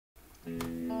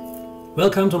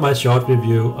Welcome to my short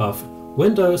review of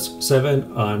Windows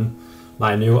 7 on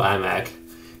my new iMac.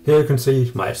 Here you can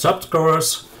see my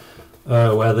subscores,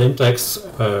 where the index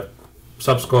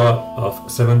subscore of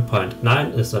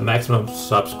 7.9 is the maximum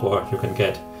subscore you can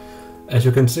get. As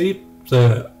you can see,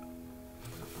 the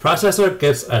processor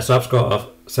gets a subscore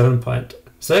of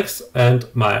 7.6 and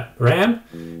my RAM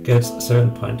gets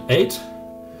 7.8.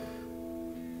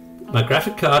 My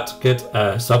graphic card gets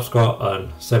a subscore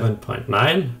on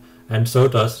 7.9, and so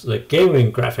does the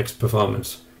gaming graphics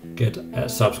performance get a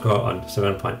subscore on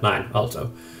 7.9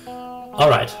 also.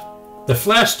 Alright, the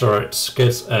flash storage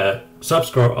gets a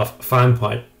subscore of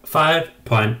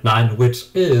 5.9, which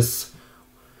is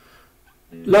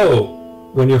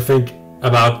low when you think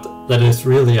about that it's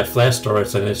really a flash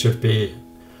storage and it should be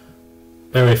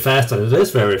very fast, and it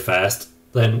is very fast.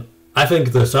 Then I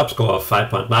think the subscore of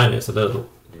 5.9 is a little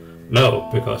low,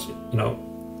 because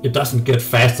it doesn't get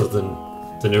faster than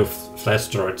the new flash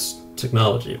storage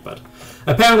technology. But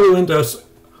apparently Windows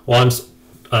wants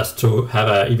us to have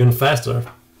an even faster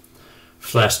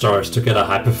flash storage to get a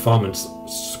high performance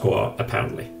score,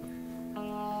 apparently.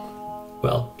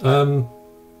 Well,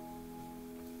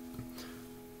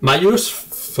 my use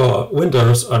for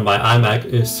Windows on my iMac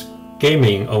is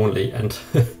gaming only, and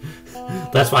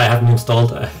that's why I haven't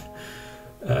installed a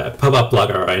pop-up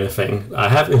blocker or anything. I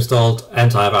have installed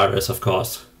antivirus, of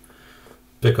course,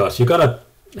 because you gotta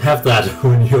have that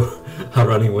when you are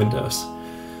running Windows.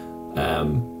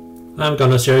 I'm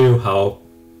gonna show you how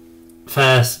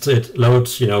fast it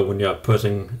loads, when you're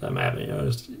putting the map.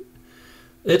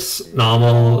 It's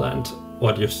normal and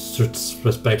what you should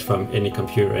expect from any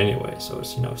computer anyway, so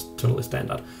it's it's totally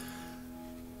standard.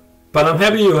 But I'm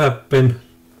happy you have been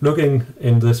looking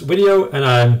in this video, and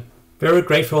I'm very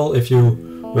grateful if you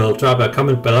will drop a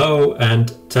comment below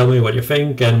and tell me what you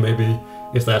think, and maybe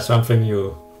if there's something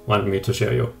you want me to show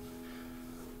you.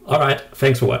 Alright,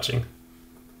 thanks for watching.